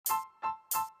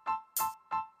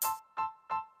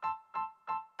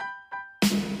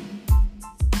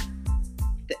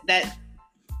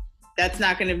that's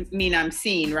not going to mean I'm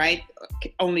seen, right?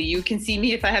 Only you can see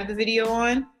me if I have the video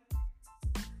on.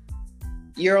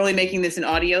 You're only making this an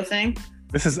audio thing?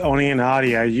 This is only an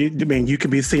audio. You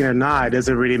can be seen or not. It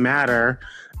doesn't really matter.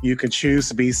 You can choose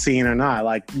to be seen or not.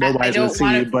 Like, nobody's going to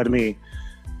see you but me.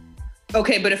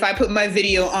 Okay, but if I put my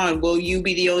video on, will you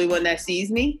be the only one that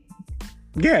sees me?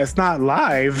 Yeah, it's not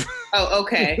live. Oh,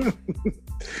 okay.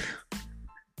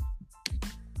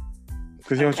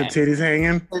 Because you want your titties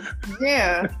hanging?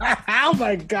 Yeah. Oh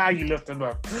my God, you lifted them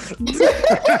up.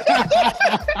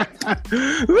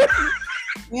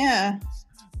 Yeah.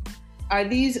 Are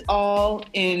these all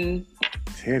in...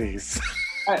 Titties.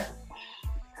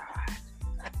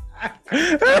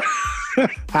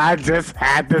 I just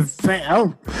had to say,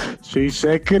 oh, she's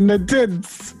shaking the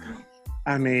tits.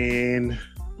 I mean,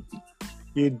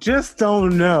 you just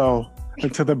don't know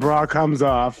until the bra comes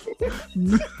off.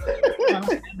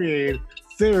 I mean,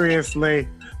 seriously,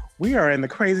 we are in the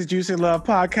Crazy Juicy Love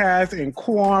podcast in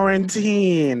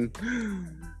quarantine.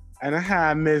 And I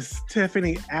have Miss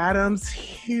Tiffany Adams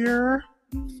here.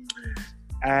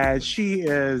 And she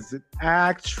is an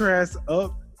actress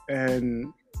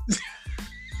and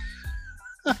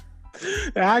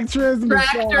actress,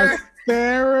 massage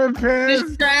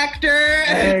therapist, distractor,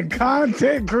 and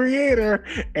content creator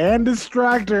and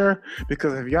distractor.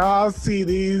 Because if y'all see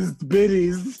these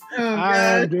biddies,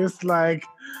 I'm just like,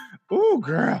 ooh,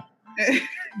 girl.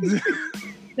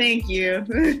 Thank you.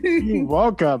 You're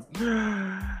welcome.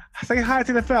 Say hi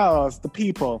to the fellas, the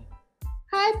people.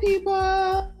 Hi,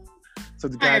 people. So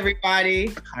hi,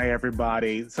 everybody. Hi,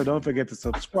 everybody. So don't forget to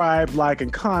subscribe, like,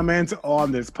 and comment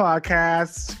on this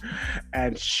podcast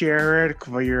and share it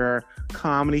for your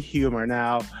comedy humor.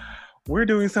 Now, we're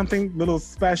doing something a little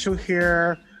special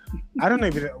here. I don't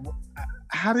even...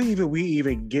 How did we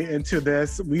even get into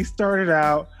this? We started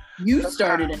out... You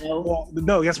started it. Well,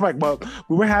 no, that's right. Well,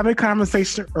 we were having a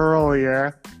conversation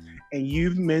earlier, and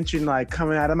you mentioned, like,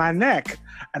 coming out of my neck.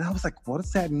 And I was like, what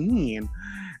does that mean?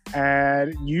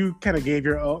 And you kind of gave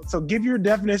your own. So give your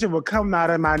definition of what coming out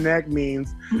of my neck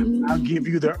means. I'll give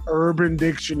you the Urban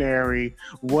Dictionary.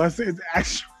 What its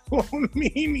actual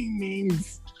meaning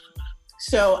means.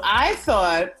 So I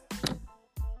thought,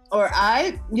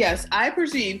 I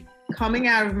perceive coming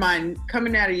out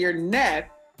of your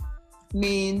neck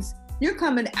means you're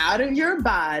coming out of your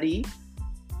body,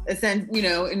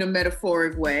 in a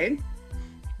metaphoric way,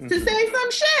 to say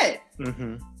some shit.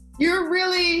 Mm-hmm. You're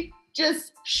really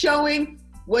just showing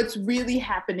what's really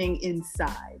happening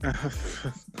inside.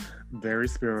 Very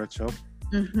spiritual.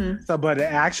 Mm-hmm. So, but the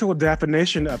actual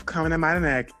definition of coming in my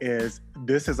neck is,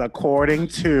 this is according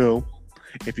to,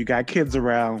 if you got kids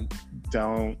around,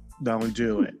 don't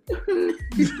do it.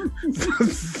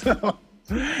 So,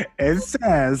 it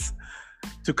says,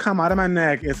 to come out of my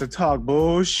neck is to talk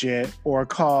bullshit or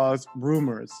cause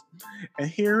rumors. And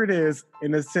here it is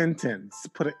in a sentence.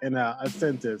 Put it in a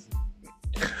sentence.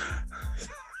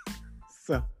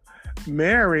 So,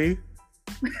 Mary,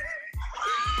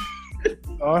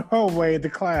 on her way to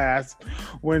class,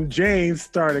 when Jane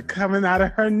started coming out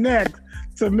of her neck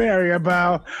to Mary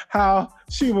about how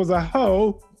she was a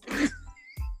hoe. How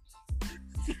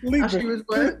she was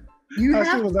what? You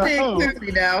have to say it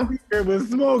clearly now. It was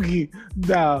Smokey.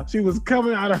 No, she was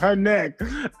coming out of her neck.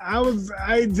 I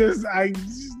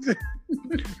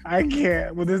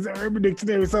can't with this Urban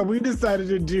Dictionary. So we decided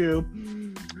to do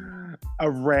a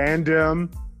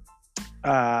random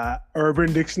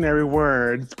Urban Dictionary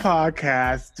words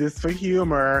podcast just for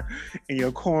humor in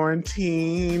your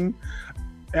quarantine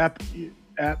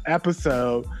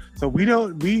episode. So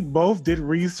we both did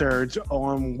research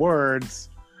on words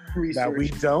that we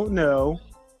don't know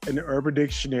in the Urban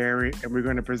Dictionary, and we're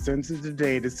going to present it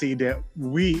today to see that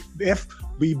if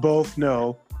we both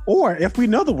know, or if we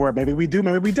know the word, maybe we do,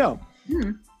 maybe we don't.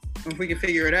 If we can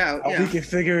figure it out. We can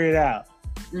figure it out.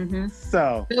 Mm-hmm.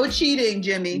 So no cheating,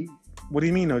 Jimmy. What do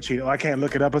you mean no cheating? Oh, I can't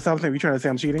look it up or something? You trying to say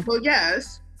I'm cheating? Well,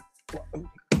 yes.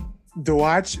 Do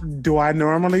I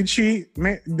normally cheat,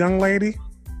 young lady?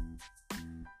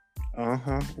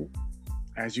 Uh-huh.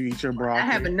 As you eat your broccoli. I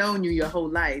haven't known you your whole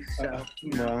life, so.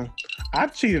 Well,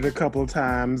 I've cheated a couple of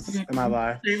times in my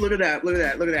life. See, look at that.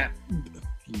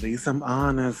 At least I'm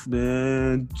honest,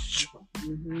 bitch.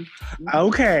 Mm-hmm.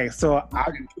 Okay, so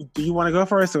do you want to go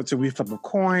first, or should we flip a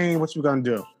coin? What you gonna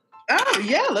do? Oh,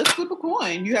 yeah, let's flip a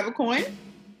coin. You have a coin?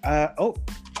 I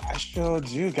sure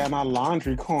do. Got my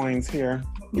laundry coins here.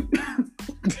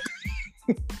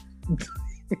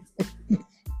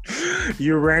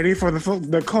 You ready for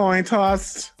the coin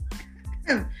toss?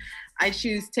 I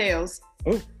choose tails.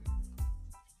 Oh.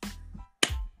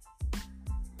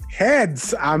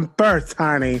 Heads. I'm first,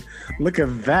 honey. Look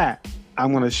at that.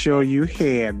 I'm going to show you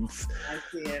heads. I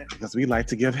see it. Because we like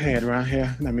to give head around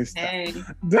here. Let me stop. Hey.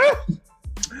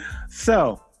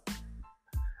 So,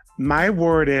 my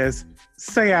word is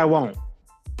say I won't.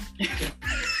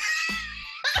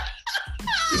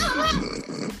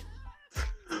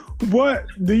 What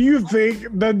do you think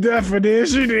the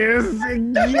definition is?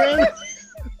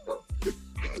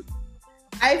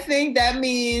 I think that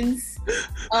means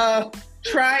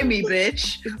try me,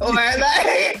 bitch.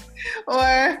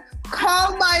 Or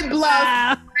call my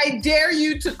bluff. I dare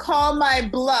you to call my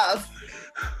bluff.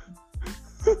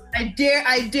 I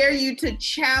dare you to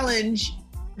challenge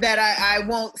that I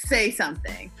won't say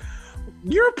something.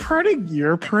 You're pretty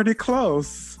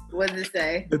close. What does it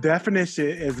say? The definition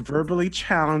is verbally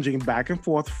challenging back and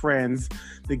forth friends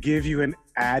to give you an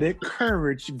added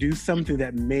courage to do something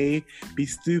that may be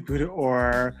stupid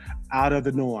or out of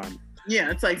the norm.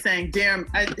 Yeah, it's like saying, "Damn,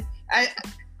 I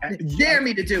dare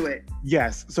me to do it."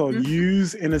 Yes. So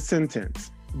use in a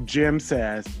sentence. Jim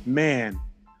says, "Man,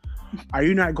 are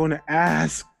you not going to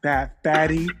ask that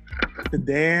fatty to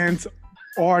dance?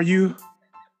 Are you?"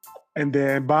 And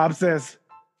then Bob says,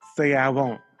 "Say I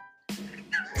won't."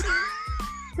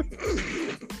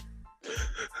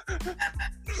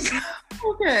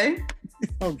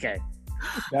 Okay.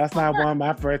 That's not one of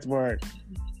my first words.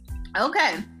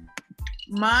 Okay.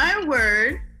 My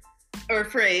word or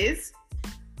phrase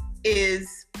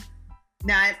is,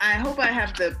 now I hope I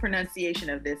have the pronunciation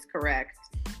of this correct.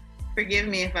 Forgive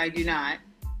me if I do not.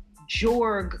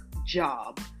 Jorg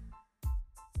job.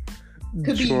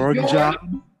 Could be Jorg job?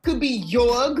 Could be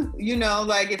Jorg,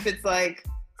 like if it's like,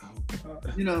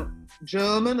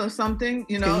 German or something,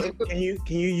 Can you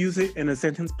use it in a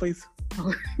sentence, please?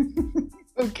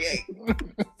 Okay.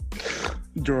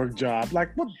 Jorg job.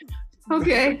 Like what?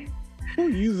 Okay. Who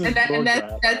uses and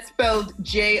that's spelled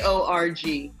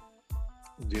Jorg.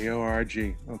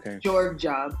 Jorg. Okay. Jorg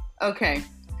job. Okay.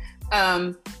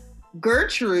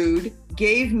 Gertrude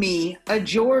gave me a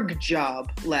Jorg job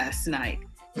last night.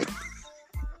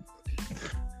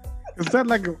 Is that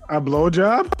like a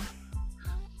blowjob?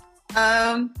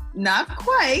 Not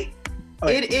quite.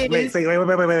 Wait, It is. Wait.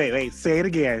 Say it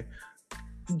again.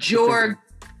 Jorg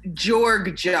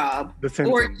job. The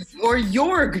sentence. Or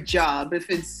Jorg job if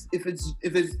it's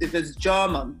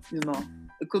German,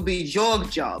 It could be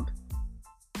Jorg job.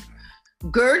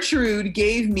 Gertrude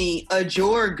gave me a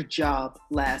Jorg job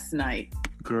last night.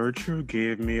 Gertrude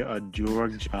gave me a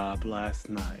Jorg job last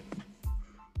night.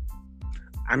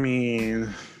 I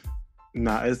mean,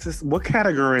 no, is this, what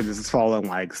category does this fall in?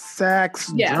 Like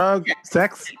sex, drug,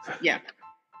 sex? Yeah.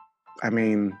 I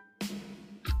mean,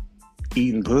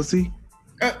 eating pussy?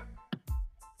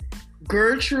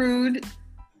 Gertrude.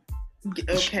 Okay.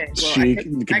 Well, She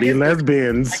could be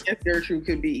lesbians. I guess Gertrude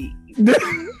could be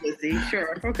pussy.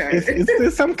 Sure. Okay.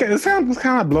 It sounds kind of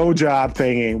blowjob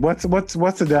thingy.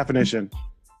 What's the definition?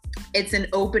 It's an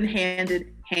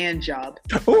open-handed hand job.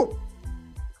 Oh.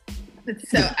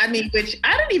 So, which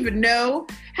I don't even know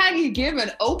how you give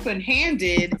an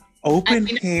open-handed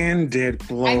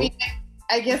blow.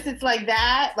 I guess it's like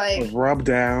that, like a rub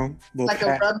down, like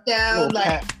a rub down,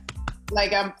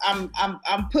 like I'm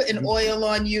putting oil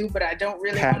on you, but I don't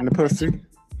really patting the pussy.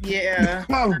 Yeah.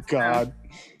 Oh God.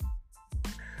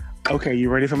 Okay, you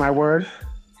ready for my word?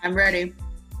 I'm ready.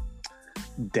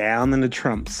 Down in the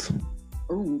Trumps.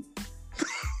 Ooh.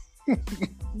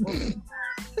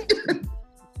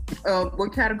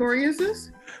 What category is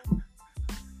this?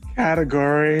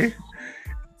 Category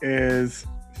is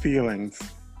feelings.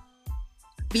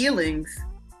 Feelings?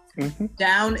 Mm-hmm.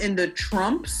 Down in the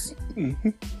Trumps? Mm-hmm.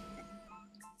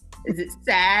 Is it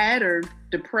sad or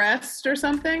depressed or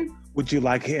something? Would you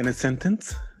like it in a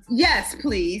sentence? Yes,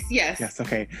 please. Yes. Yes,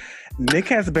 okay. Nick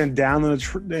has been down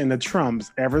in the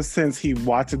Trumps ever since he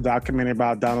watched a documentary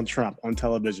about Donald Trump on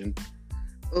television.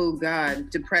 Oh,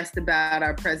 God. Depressed about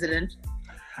our president?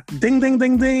 Ding, ding,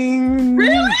 ding, ding.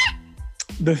 Really?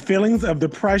 The feelings of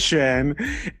depression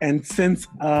and sense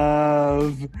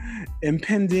of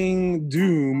impending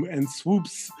doom and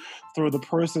swoops through the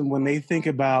person when they think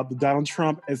about the Donald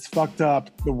Trump has fucked up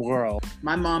the world.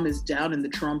 My mom is down in the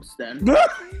Trumps then.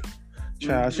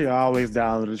 Child, she always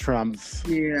down in the Trumps.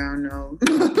 Yeah, I know.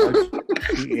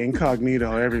 She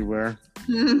incognito everywhere.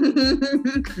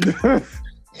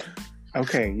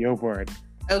 Okay, your word.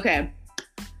 Okay.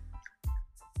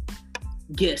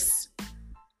 Gis.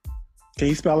 Can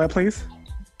you spell that, please?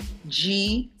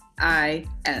 Gis.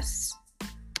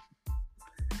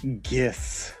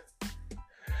 Gis.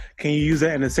 Can you use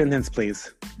that in a sentence,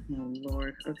 please? Oh,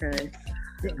 Lord. Okay.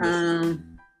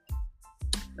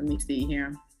 Let me see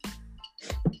here.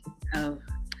 Oh.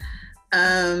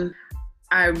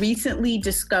 I recently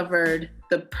found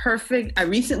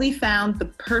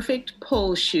the perfect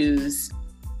pole shoes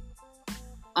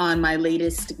on my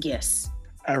latest Guess.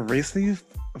 I recently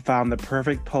found the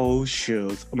perfect pole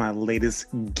shoes on my latest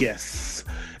Guess.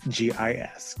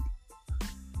 GIS.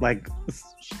 Like,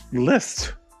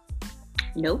 list.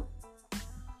 Nope.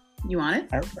 You want it?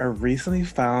 I recently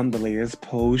found the latest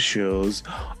pole shoes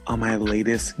on my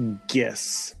latest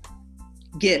Guess.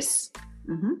 Guess.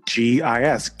 Mm-hmm.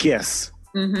 GIS. Guess.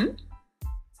 Mm-hmm.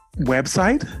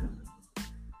 Website?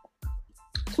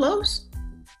 Close.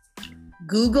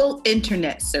 Google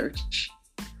internet search.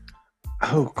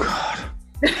 Oh, God.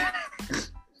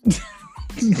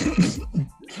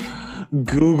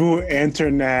 Google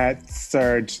internet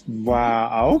search.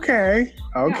 Wow. Okay.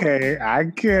 I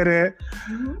get it.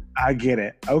 Mm-hmm. I get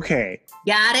it. Okay.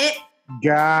 Got it?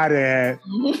 Got it.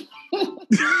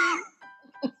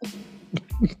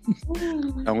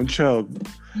 Don't choke.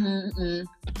 Mm-mm.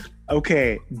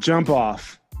 Okay. Jump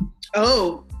off.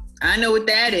 Oh, I know what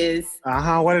that is.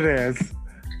 What it is.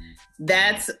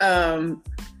 That's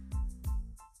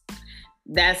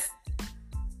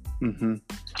Mm-hmm.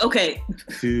 okay.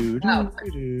 Wow.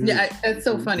 Yeah, that's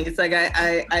so funny. It's like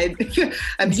I've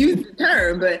used the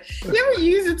term, but you ever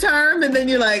use a term and then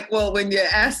you're like, well, when you're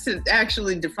asked to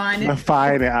actually define it,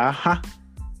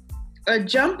 a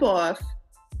jump off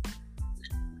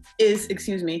is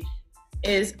a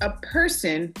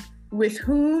person with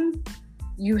whom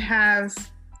you have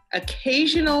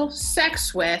occasional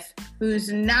sex with,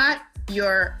 who's not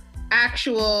your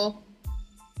actual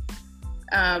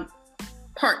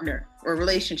partner or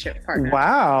relationship partner.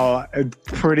 Wow,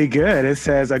 pretty good. It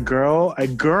says a girl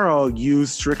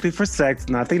used strictly for sex,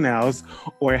 nothing else,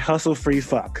 or a hustle-free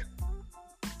fuck.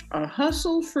 A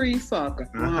hustle-free fuck.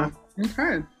 Wow.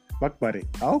 Okay. Fuck buddy.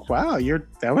 Oh wow, you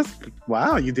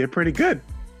did pretty good.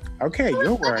 Okay,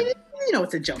 your word. You know,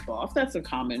 it's a jump off. That's a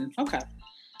common. Okay.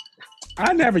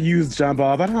 I never used jump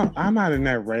off. I'm not in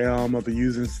that realm of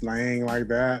using slang like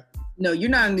that. No, you're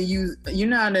not in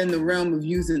the realm of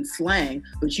using slang,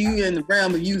 but you're in the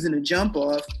realm of using a jump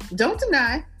off. Don't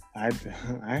deny. I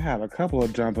have a couple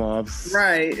of jump offs.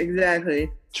 Right,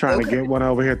 exactly. Trying to get one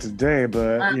over here today,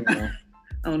 but you know.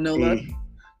 Oh no, love.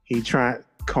 He tried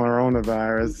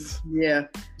coronavirus. Yeah.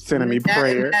 Sending me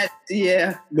prayers.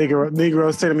 Yeah.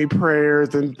 Negro sending me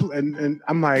prayers and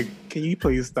I'm like, can you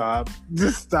please stop?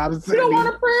 Just stop sending me. You don't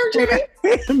want a prayer, Jimmy?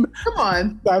 Come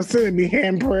on. Stop sending me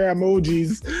hand prayer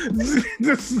emojis.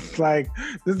 just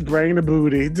bring the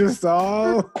booty. Just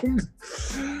all. I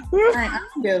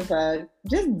don't give a fuck.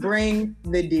 Just bring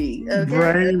the D.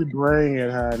 Okay? Bring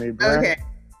it, honey. Okay.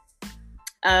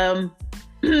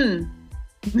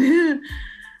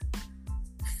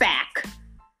 FAC.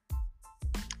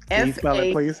 Can you spell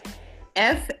it, please?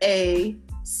 FACK.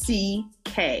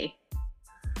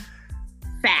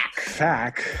 FAC.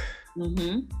 FAC.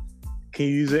 Mm-hmm. Can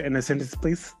you use it in a sentence,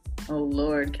 please? Oh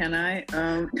Lord, can I?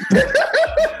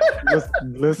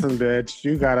 Listen, bitch.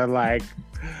 You gotta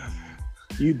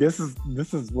This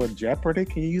is what Jeopardy.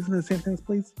 Can you use it in a sentence,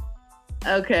 please?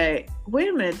 Okay. Wait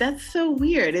a minute. That's so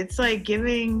weird. It's like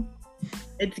giving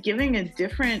a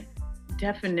different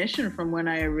definition from when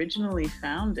I originally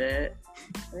found it.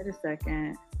 Wait a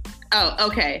second. Oh,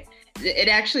 okay. It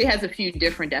actually has a few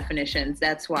different definitions.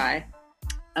 That's why.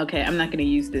 Okay, I'm not going to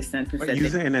use this sentence. But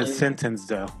use it in a sentence,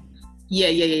 though.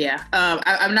 Yeah.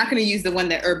 I'm not going to use the one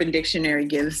that Urban Dictionary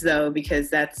gives, though, because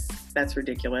that's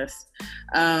ridiculous.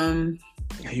 You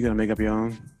gonna make up your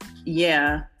own?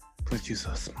 Yeah. But you're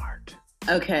so smart.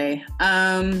 Okay.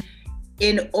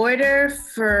 In order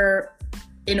for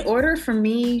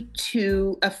me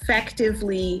to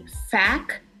effectively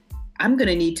FAC, I'm going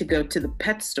to need to go to the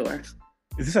pet store.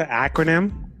 Is this an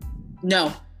acronym?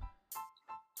 No.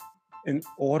 In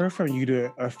order for you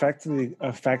to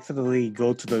effectively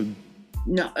go to the...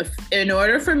 No. In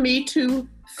order for me to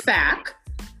FAC,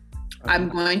 I'm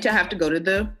going to have to go to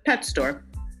the pet store.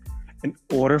 In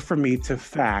order for me to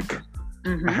FAC,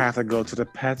 mm-hmm. I have to go to the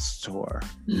pet store.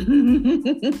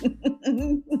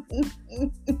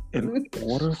 In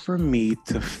order for me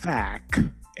to FAC,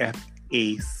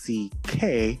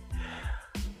 FACK,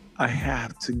 I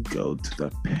have to go to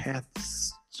the pet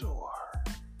store.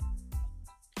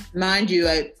 Mind you,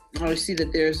 I see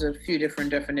that there's a few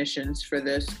different definitions for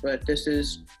this, but this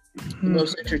is the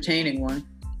most entertaining one.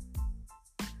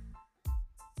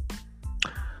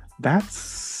 I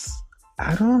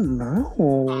don't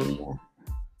know.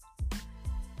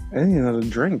 I need another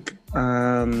drink.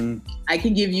 I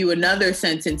can give you another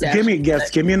sentence. Give me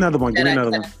another one.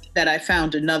 That I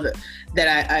found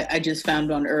that I just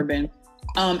found on Urban.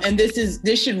 And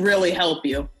this should really help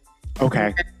you.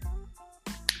 Okay.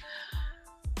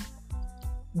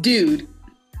 Dude,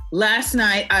 last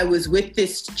night I was with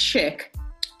this chick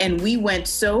and we went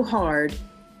so hard,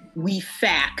 we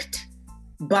fact.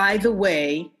 By the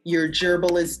way, your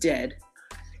gerbil is dead.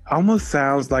 Almost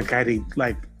sounds like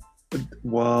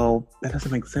well, that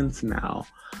doesn't make sense now.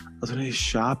 I was going to say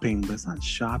shopping, but it's not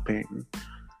shopping.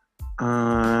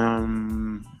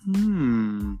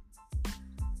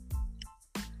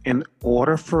 In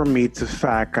order for me to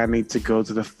fact, I need to go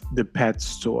to the pet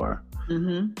store.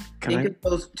 Mm-hmm. Think of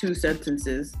those two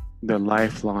sentences. The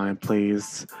lifeline,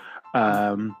 please.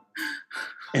 In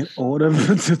order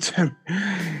to,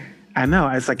 I know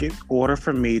it's like in order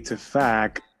for me to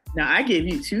fact. Now I gave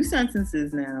you two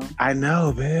sentences. Now I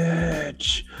know,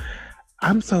 bitch.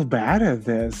 I'm so bad at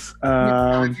this.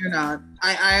 You're not.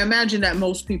 I imagine that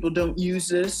most people don't use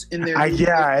this in their.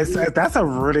 That's a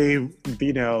really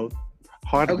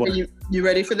hard one. Okay, you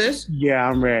ready for this? Yeah,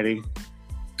 I'm ready.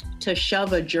 To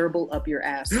shove a gerbil up your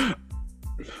ass. Oh,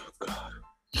 God.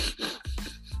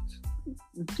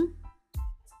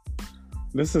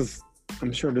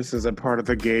 I'm sure this is a part of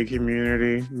the gay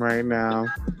community right now.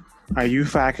 Are you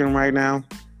facking right now?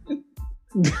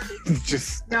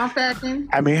 Just. Y'all facking?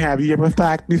 I mean, have you ever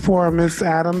facked before, Miss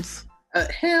Adams?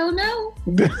 Hell no.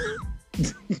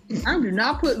 I do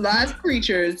not put live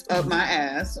creatures up my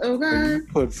ass, okay? You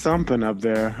put something up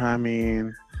there. I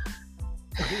mean,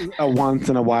 a once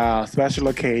in a while, special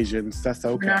occasions. That's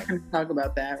okay. We're not going to talk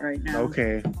about that right now.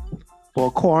 Okay.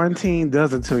 Well, quarantine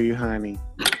does it to you, honey.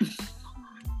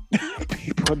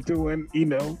 People doing,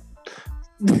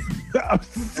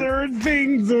 absurd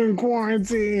things in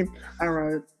quarantine. All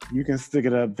right. You can stick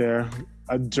it up there.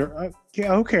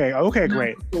 Okay,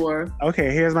 great. Sure.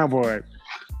 Okay, here's my board.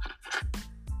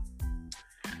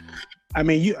 I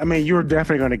mean, you're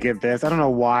definitely gonna get this. I don't know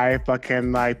why I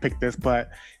fucking pick this, but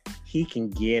he can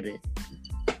get it.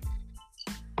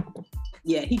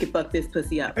 Yeah, he can fuck this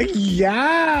pussy up.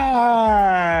 Yes.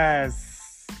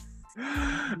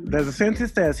 There's a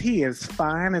sentence that says he is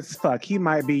fine as fuck. He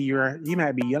might be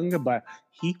younger, but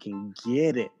he can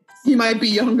get it. He might be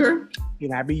younger. He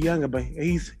might be younger, but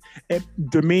it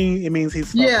means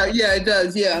he's. Yeah, it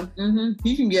does. Yeah,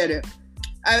 he can get it.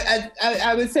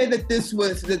 I would say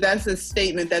that that's a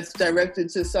statement that's directed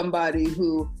to somebody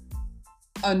who,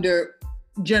 under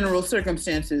general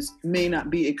circumstances, may not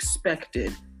be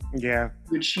expected. Yeah.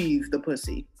 To achieve the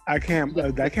pussy. I can't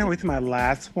wait to my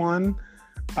last one.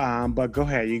 But go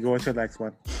ahead. You go into the next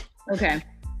one. Okay.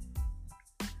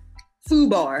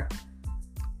 Fubar.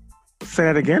 Say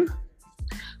that again.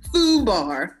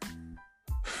 Fubar.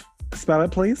 Spell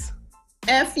it, please.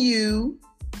 Fubar.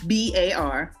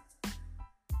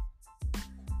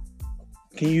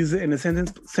 Can you use it in a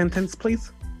sentence,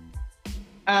 please?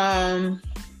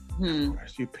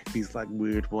 You pick these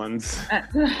weird ones.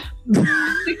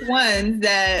 Pick ones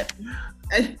that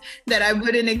I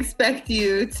wouldn't expect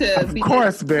you to. Of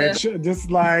course, bitch.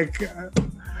 Just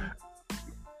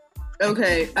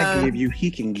Okay. I gave you.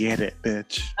 He can get it,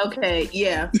 bitch. Okay.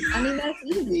 Yeah. I mean, that's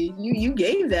easy. You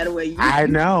gave that away. I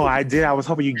know. I did. I was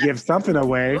hoping you'd give something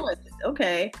away.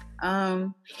 Okay.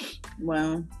 Well,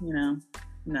 no.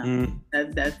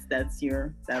 That was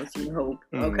your hope.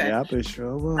 Okay. Yep, it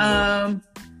sure was.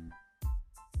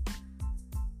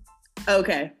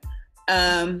 Okay.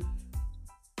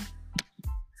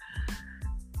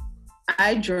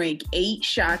 I drank 8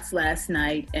 shots last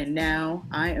night, and now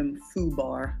I am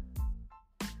FUBAR.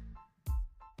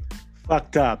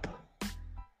 Fucked up.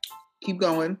 Keep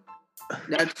going.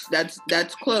 That's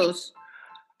close.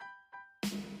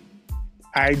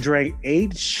 I drank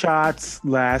 8 shots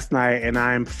last night, and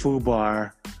I'm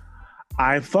FUBAR.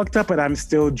 I fucked up, and I'm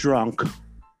still drunk.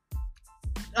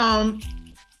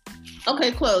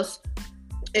 Okay, close.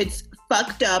 It's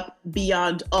fucked up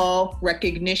beyond all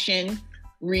recognition,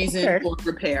 reason, or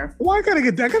repair. Well, I gotta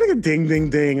get ding ding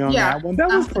ding on that one. That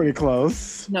was pretty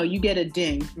close. No, you get a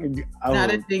ding.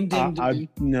 Not a ding ding ding.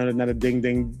 No, not a ding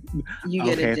ding. You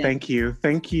get a ding. Thank you.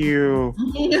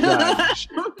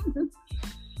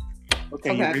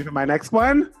 Okay, you ready for my next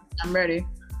one? I'm ready.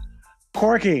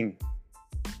 Corking.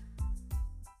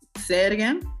 Say it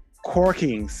again.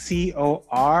 Corking. CORKING.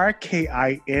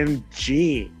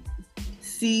 CORKING.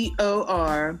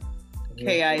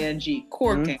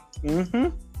 Corking. Mm-hmm.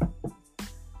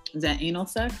 Is that anal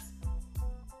sex?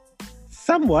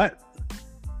 Somewhat.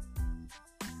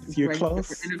 You're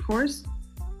close. Intercourse?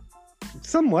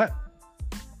 Somewhat.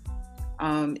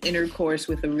 Intercourse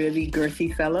with a really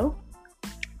girthy fellow?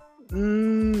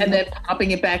 And then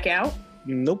popping it back out?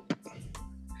 Nope.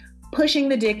 Pushing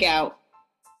the dick out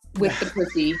with the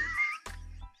pussy.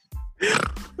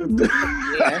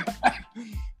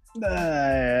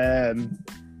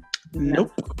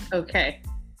 Nope. Okay.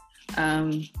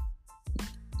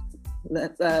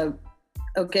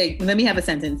 Okay, let me have a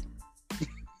sentence.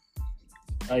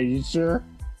 Are you sure?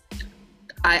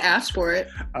 I asked for it.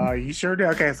 Are you sure?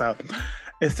 Okay, so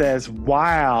it says,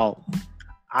 wow,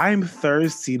 I'm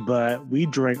thirsty, but we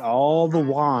drank all the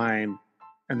wine.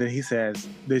 And then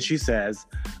she says,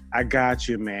 I got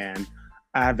you, man.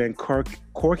 I've been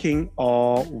corking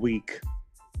all week.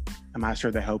 I'm not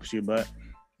sure that helps you, but.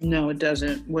 No, it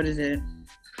doesn't. What is it?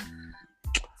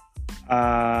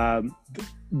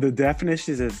 The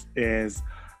definition is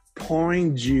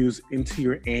pouring juice into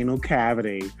your anal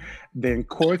cavity, then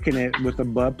corking it with a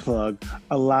butt plug,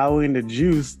 allowing the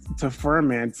juice to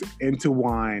ferment into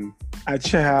wine. I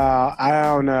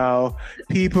don't know.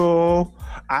 People,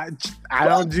 I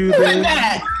don't do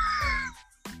this.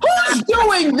 Who's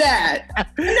doing that?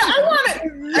 No, I want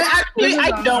to. Actually,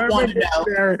 I don't want to know.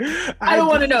 I don't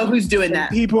want to know who's doing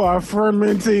that. People are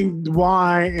fermenting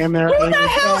wine in their anal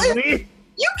cavity.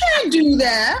 You can't do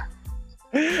that.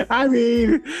 I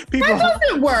mean, people. That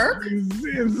doesn't work.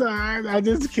 Inside, I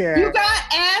just can't. You got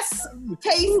ass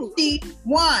tasty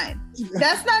wine.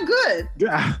 That's not good.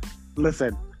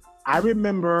 Listen, I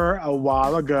remember a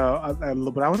while ago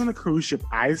when I was on a cruise ship.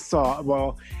 I saw.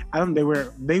 Well, I don't. They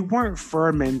weren't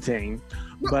fermenting,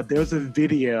 but there was a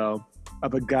video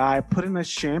of a guy putting a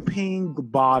champagne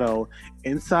bottle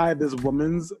inside this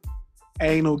woman's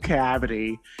anal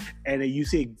cavity, and you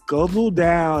see it guzzle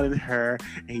down in her,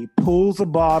 and he pulls the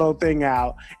bottle thing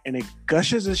out, and it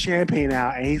gushes the champagne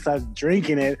out, and he starts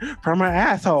drinking it from her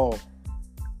asshole.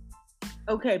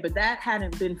 Okay, but that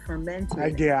hadn't been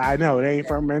fermented. Yeah, I know it ain't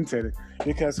fermented,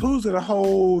 because who's gonna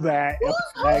hold that? Who's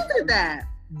holding that?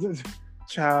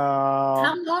 Child.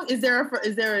 How long is there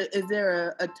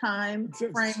a time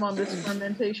frame on this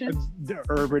fermentation? The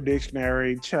Urban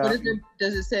Dictionary. Child.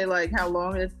 Does it say like how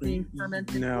long it's being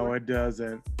fermented? No, for? It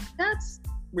doesn't. That's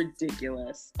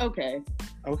ridiculous. Okay.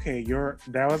 Okay,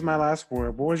 that was my last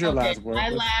word. What was your last word? My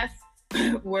last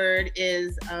word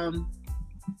is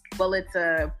well, it's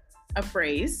a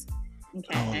phrase.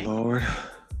 Okay. Oh Lord.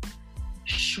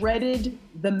 Shredded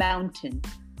the mountain.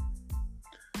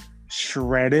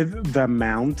 Shredded the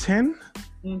mountain?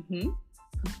 Mm-hmm.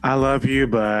 I love you,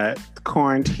 but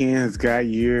quarantine has got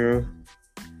you.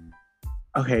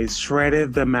 Okay,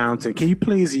 shredded the mountain. Can you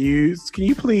please use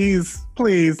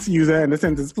that in a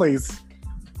sentence, please?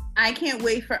 I can't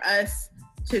wait for us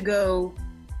to go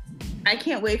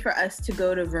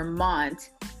to Vermont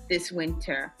this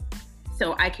winter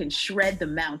so I can shred the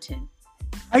mountain.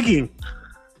 Hiking.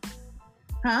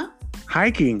 Huh?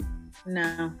 Hiking.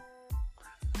 No.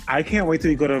 I can't wait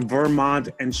till you go to Vermont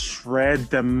and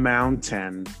shred the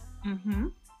mountain. Mm-hmm.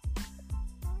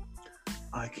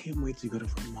 I can't wait till you go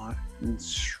to Vermont and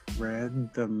shred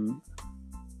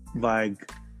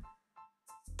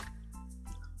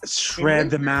shred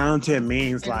the mountain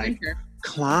means like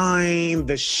climb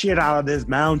the shit out of this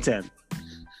mountain.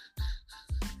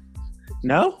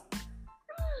 No?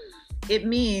 It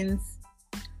means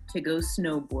to go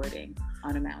snowboarding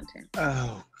on a mountain.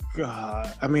 Oh,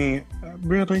 God. I mean,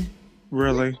 really?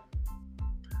 Really?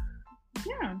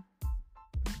 Yeah.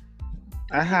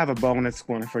 I have a bonus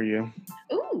one for you.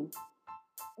 Ooh,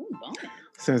 bonus.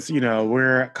 Since,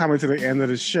 we're coming to the end of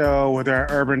the show with our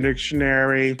Urban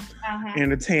Dictionary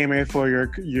entertainment for your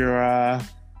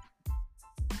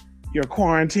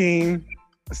quarantine.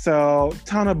 So,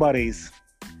 tunnel buddies.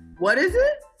 What is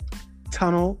it?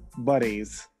 Tunnel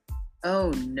buddies.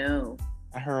 Oh, no.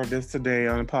 I heard this today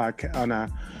on a podcast, on a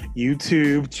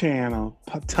YouTube channel.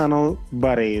 Tunnel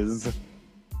buddies.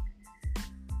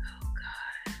 Oh,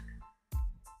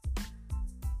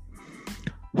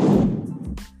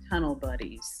 God. Tunnel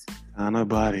buddies. Tunnel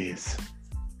buddies.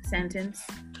 Sentence.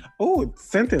 Oh,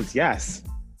 sentence, yes.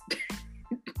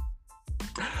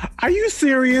 Are you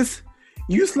serious?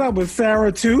 You slept with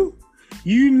Sarah too?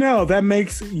 That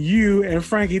makes you and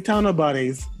Frankie tunnel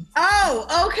buddies.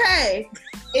 Oh, okay.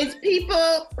 It's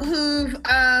people who've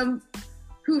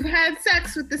had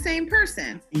sex with the same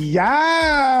person. Yes.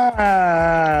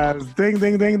 Ding,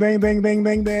 ding, ding, ding, ding, ding,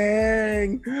 ding,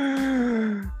 ding.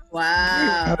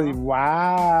 Wow.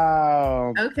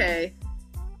 Wow. Okay.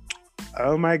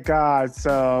 Oh my God.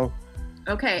 So.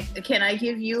 Okay. Can I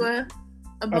give you a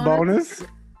bonus? A bonus?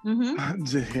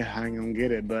 Mm-hmm. Yeah, I ain't gonna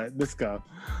get it, but let's go.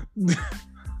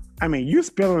 I mean, you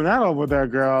spilling that over there,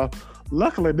 girl.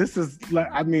 Luckily, this is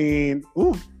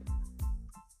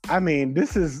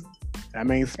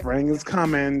spring is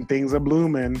coming. Things are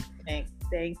blooming. Thank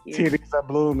you. Titties are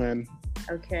blooming.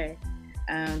 Okay.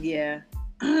 Yeah.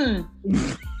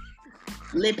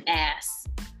 Lip ass.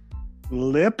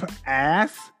 Lip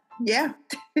ass? Yeah.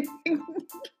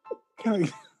 Can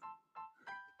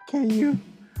Can you?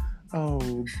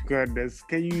 Oh, goodness.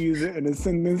 Can you use it in a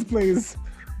sentence, please?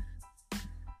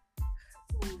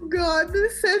 Oh, God,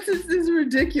 this sentence is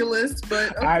ridiculous,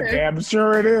 but okay. I damn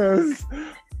sure it is.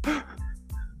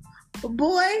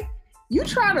 Boy, you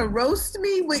trying to roast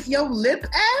me with your lip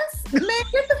ass? Man,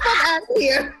 get the fuck out of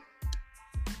here.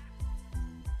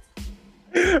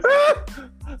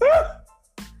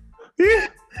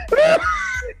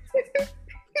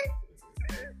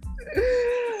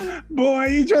 Boy,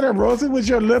 you trying to roast it with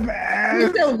your lip ass?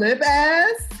 With your lip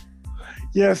ass?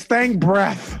 Yeah, stank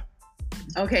breath.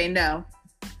 Okay, no.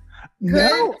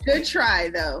 No. Good try,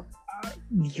 though.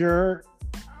 You're...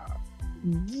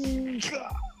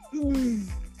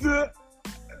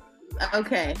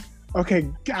 Okay. Okay,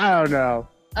 I don't know.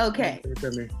 Okay.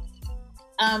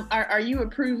 Are you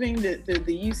approving the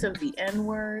use of the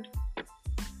N-word?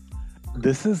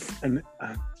 This is an...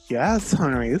 yes,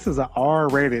 honey. This is an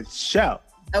R-rated show.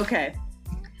 Okay.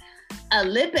 A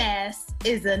lip ass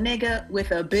is a nigga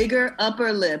with a bigger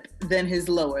upper lip than his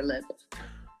lower lip.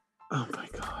 Oh, my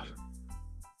God.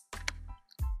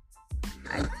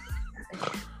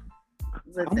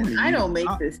 Listen, I don't make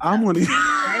this stuff. I'm gonna.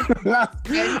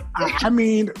 I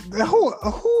mean,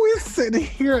 who is sitting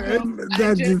here and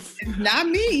that it's not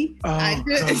me. Oh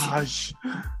gosh.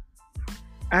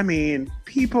 I mean,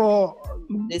 people.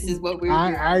 This is what we're.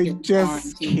 I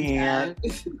just can't.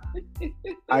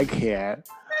 I can't.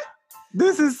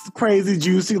 This is Crazy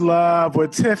Juicy Love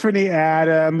with Tiffany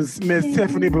Adams, Miss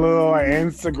Tiffany Blue on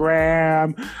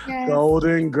Instagram, Yes.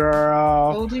 Golden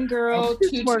Girl. Golden Girl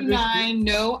 229,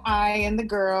 no I in the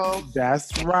girl.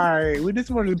 That's right. We just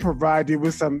wanted to provide you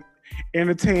with some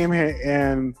entertainment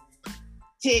and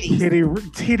Titty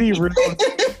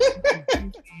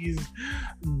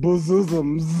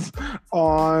bosoms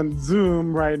on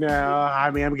Zoom right now.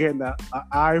 I mean, I'm getting an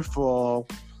eyeful.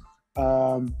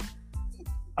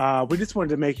 We just wanted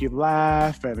to make you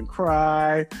laugh and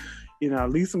cry.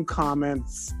 Leave some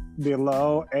comments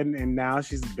below. And now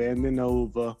she's bending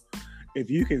over.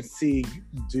 If you can see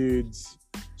dudes,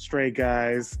 straight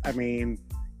guys, I mean,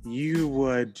 you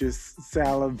would just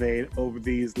salivate over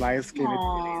these light-skinned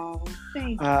titties.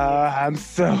 Thank you. I'm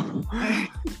so...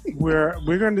 we're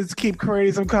going to just keep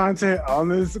creating some content on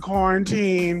this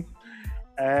quarantine.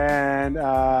 And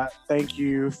thank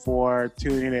you for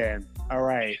tuning in. All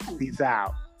right. Peace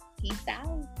out. Peace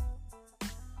out.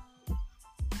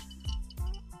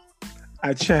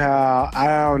 Child, I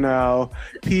don't know.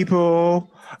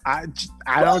 People, I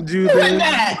don't do this.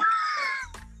 That?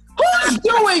 Who's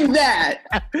doing that?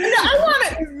 I want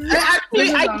to.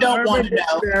 Actually, I don't want to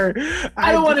know.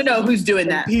 I don't want to know who's doing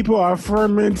that. People are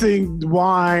fermenting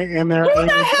wine in their. Who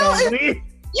the hell is?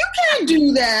 You can't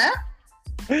do that.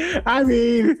 I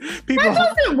mean, people.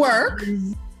 That doesn't work.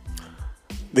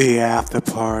 The after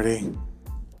party.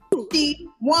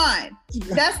 Wine.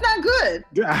 That's not good.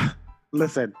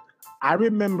 Listen, I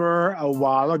remember a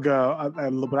while ago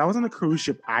when I was on a cruise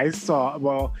ship. I saw.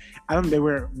 Well, I don't.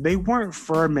 They weren't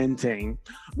fermenting,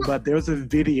 but there was a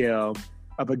video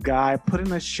of a guy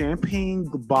putting a champagne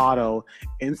bottle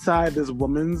inside this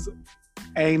woman's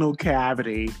anal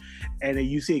cavity, and then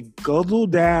you see it guzzle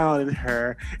down in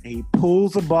her, and he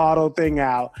pulls the bottle thing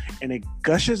out, and it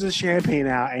gushes the champagne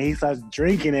out, and he starts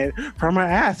drinking it from her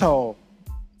asshole.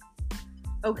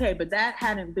 Okay, but that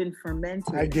hadn't been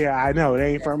fermented. Yeah, I know it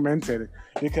ain't fermented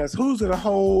because who's gonna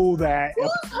hold that?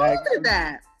 Who's holding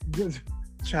that?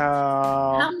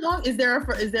 Child. How long is there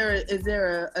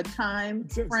a time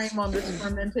frame on this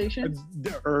fermentation?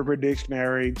 The Urban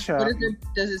Dictionary. Child. What is it?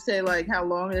 Does it say like how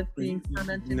long it's being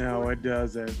fermented? No, for? It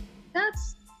doesn't.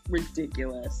 That's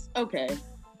ridiculous. Okay.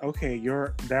 Okay,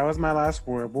 that was my last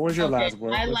word. What was your last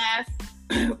word? My last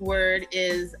word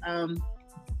is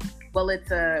well, it's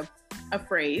a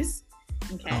phrase.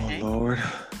 Okay. Oh Lord.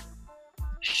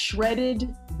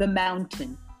 Shredded the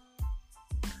mountain.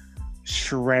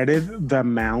 Shredded the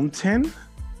mountain?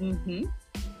 Mm-hmm.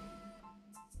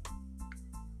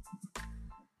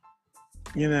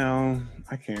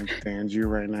 I can't stand you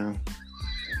right now.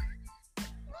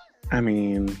 I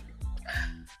mean,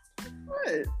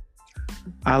 What?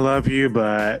 I love you,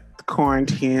 but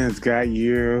quarantine has got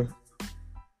you.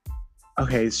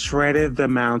 Okay, shredded the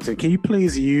mountain. Can you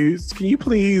please use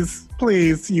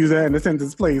that in a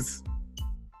sentence, please?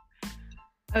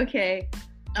 Okay.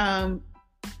 I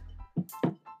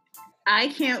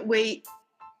can't wait.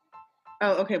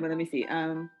 Oh, okay, well, let me see.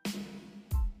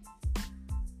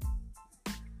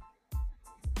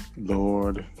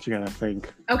 Lord, you gotta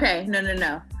think. Okay,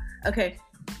 no. Okay.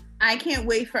 I can't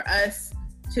wait for us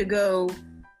to go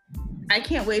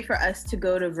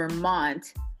to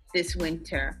Vermont this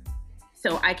winter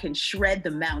so I can shred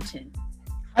the mountain.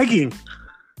 Hiking.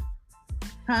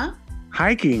 Huh?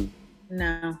 Hiking.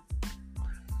 No.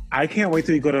 I can't wait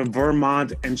till you go to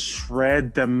Vermont and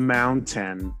shred the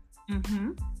mountain.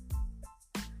 Mm-hmm.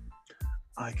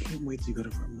 I can't wait to go to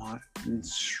Vermont and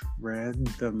shred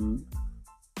them,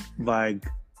 like,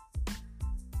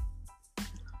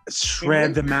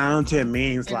 shred the mountain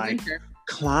means In like winter.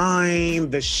 climb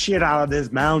the shit out of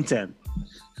this mountain.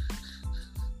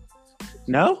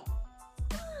 No?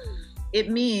 It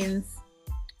means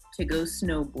to go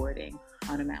snowboarding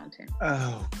on a mountain.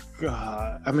 Oh,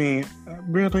 God. I mean,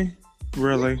 really?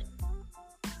 Really?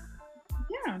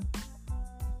 Yeah.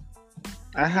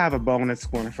 I have a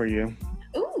bonus one for you.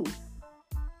 Ooh,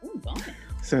 bonus.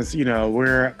 Since,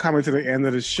 we're coming to the end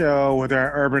of the show with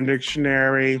our Urban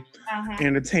Dictionary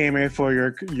entertainment for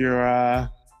your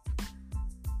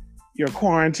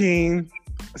quarantine.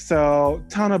 So,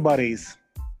 tunnel buddies.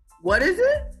 What is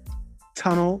it?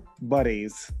 Tunnel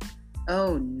buddies.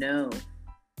 Oh, no.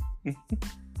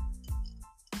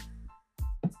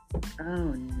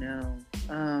 Oh, no.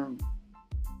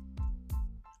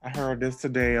 I heard this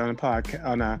today on a podcast,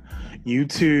 on a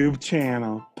YouTube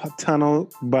channel. Tunnel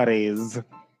buddies.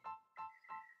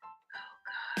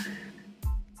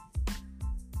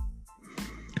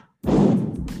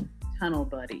 Tunnel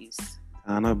buddies.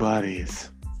 Tunnel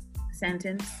buddies.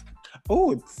 Sentence.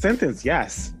 Oh, sentence,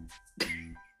 yes.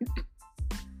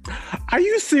 Are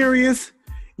you serious?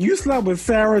 You slept with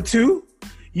Sarah too?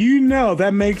 You know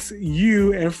that makes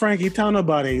you and Frankie tunnel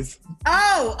buddies.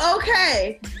 Oh,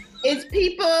 okay. It's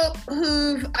people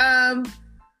who've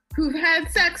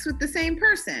had sex with the same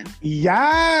person.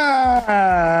 Yes.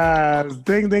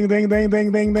 Ding, ding, ding, ding,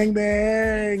 ding, ding, ding,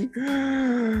 ding.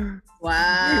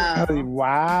 Wow.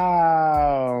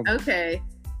 Wow. Okay.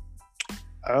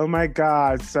 Oh my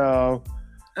God. So.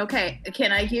 Okay.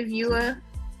 Can I give you a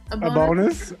bonus? A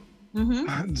bonus?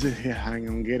 Mm-hmm. Yeah, I ain't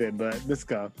gonna get it, but let's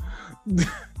go.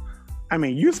 I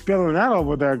mean, you spilling that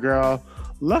over there, girl.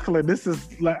 Luckily, this is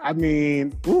like,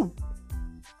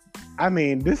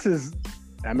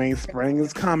 spring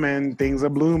is coming. Things are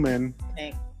blooming.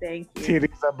 Thank you.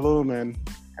 Titties are blooming.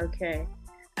 Okay.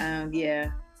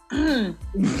 Yeah.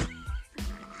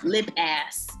 Lip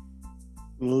ass.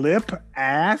 Lip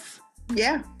ass?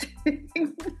 Yeah.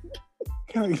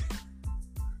 Can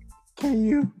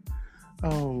you?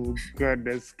 Oh,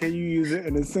 goodness. Can you use it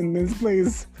in a sentence,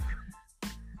 please?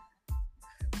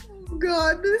 Oh,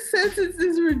 God, this sentence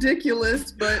is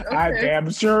ridiculous, but okay. I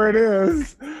damn sure it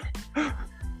is.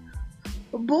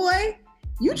 Boy,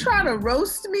 you trying to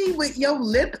roast me with your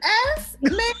lip ass?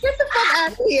 Man, get the fuck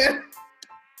out of here.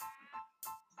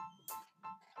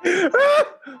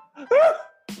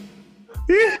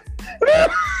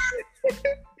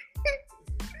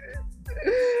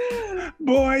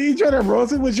 Boy, you trying to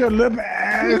roast it with your lip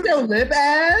ass? With your lip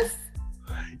ass?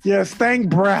 Yeah, stank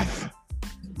breath.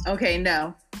 Okay,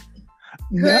 no.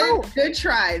 No. Good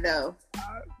try, though.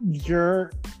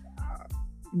 You're...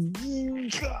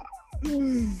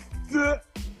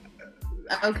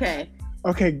 Okay.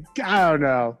 Okay, I don't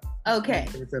know. Okay.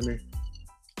 Give it to me.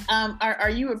 Are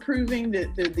you approving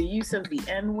the use of the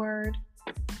N-word?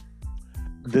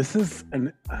 This is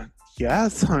an...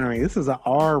 yes, honey. This is an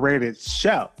R-rated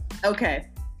show. Okay.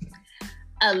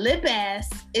 A lip ass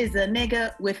is a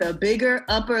nigga with a bigger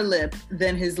upper lip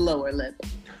than his lower lip.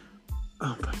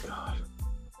 Oh, my God.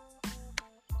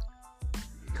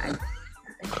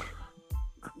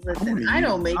 Listen, I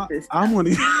don't make this. I'm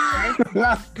gonna.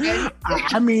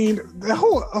 I mean,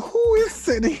 who is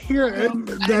sitting here and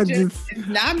it's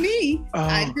not me.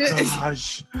 Oh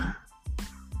gosh.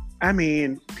 I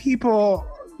mean, people.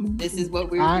 This is what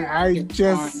we're. I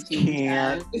just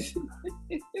can't.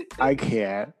 I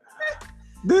can't.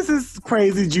 This is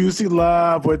Crazy Juicy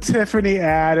Love with Tiffany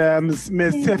Adams,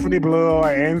 Miss Tiffany Blue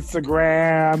on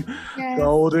Instagram, Yes.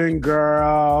 Golden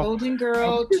Girl. Golden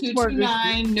Girl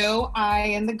 229, no I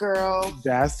in the girl.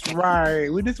 That's right.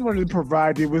 We just wanted to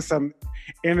provide you with some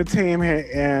entertainment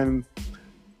and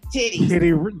Titty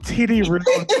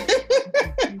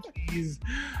these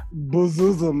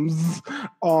bosoms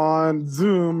on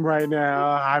Zoom right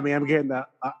now. I mean, I'm getting an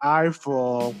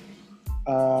eyeful.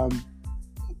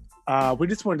 We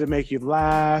just wanted to make you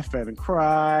laugh and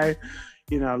cry.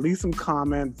 Leave some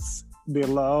comments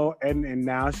below. And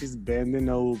now she's bending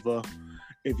over.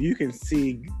 If you can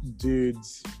see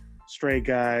dudes, straight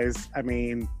guys, I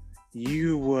mean,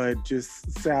 you would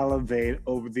just salivate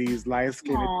over these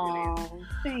light-skinned titties.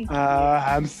 Thank you.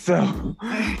 I'm so...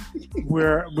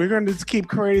 we're going to just keep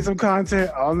creating some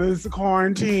content on this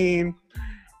quarantine.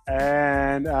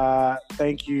 And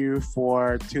thank you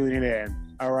for tuning in.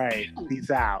 All right. Peace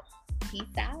out. Peace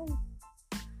out.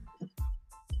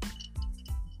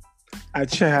 I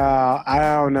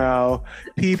don't know.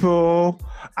 People,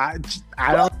 I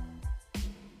don't.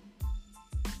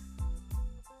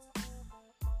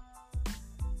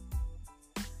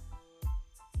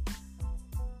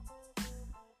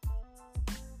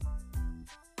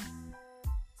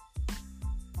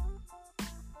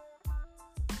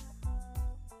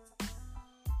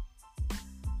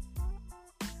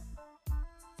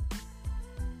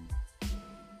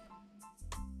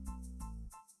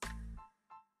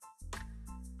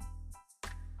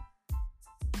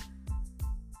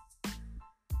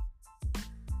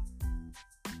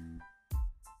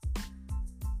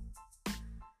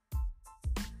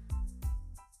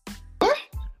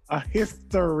 A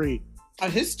history. A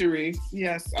history.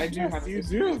 Yes, I do have a You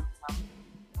history. do.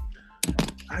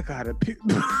 I got it.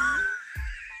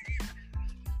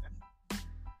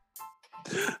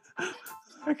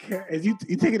 Okay, is you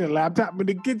taking a laptop in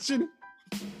the kitchen?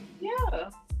 Yeah.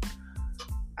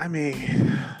 I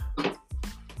mean,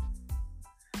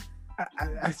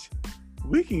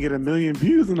 we can get 1 million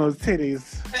views on those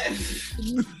titties.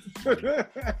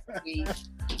 Sweet.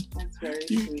 That's very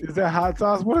sweet. Is that hot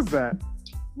sauce? What is that?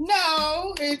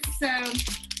 No, it's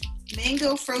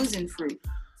mango frozen fruit.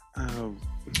 Oh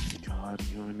God,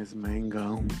 you and this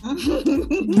mango.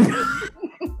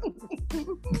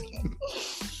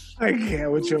 I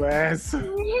can't with your ass.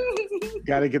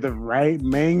 Gotta get the right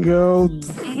mango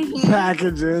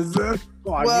packages.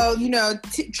 Well, you know,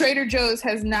 Trader Joe's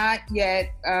has not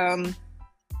yet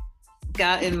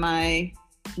gotten my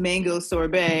mango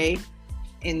sorbet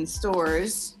in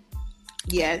stores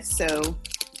yet. So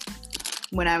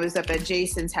when I was up at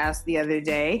Jason's house the other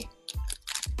day,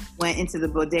 went into the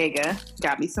bodega,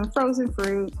 got me some frozen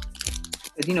fruit.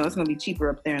 Because, you know, it's going to be cheaper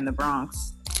up there in the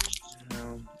Bronx. You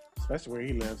know, especially where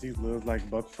he lives. He lives like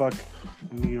buttfuck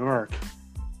New York.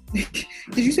 Did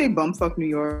you say bumfuck New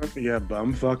York? Yeah,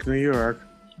 bumfuck New York.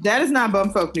 That is not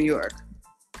bumfuck New York.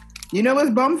 You know what's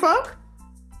bumfuck?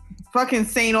 Fucking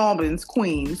St. Albans,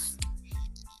 Queens.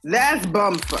 That's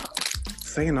bumfuck.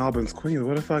 St. Albans, Queens.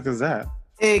 What the fuck is that?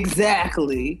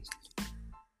 Exactly.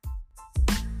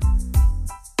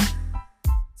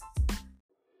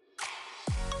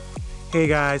 Hey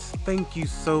guys, thank you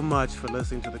so much for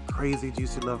listening to the Crazy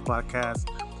Juicy Love podcast.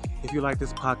 If you like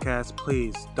this podcast,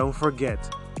 please don't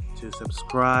forget to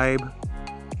subscribe,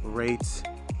 rate,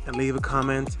 and leave a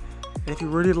comment. And if you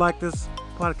really like this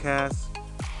podcast,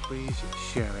 please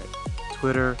share it.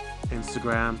 Twitter,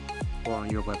 Instagram, or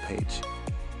on your webpage.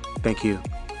 Thank you.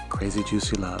 Crazy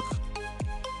Juicy Love.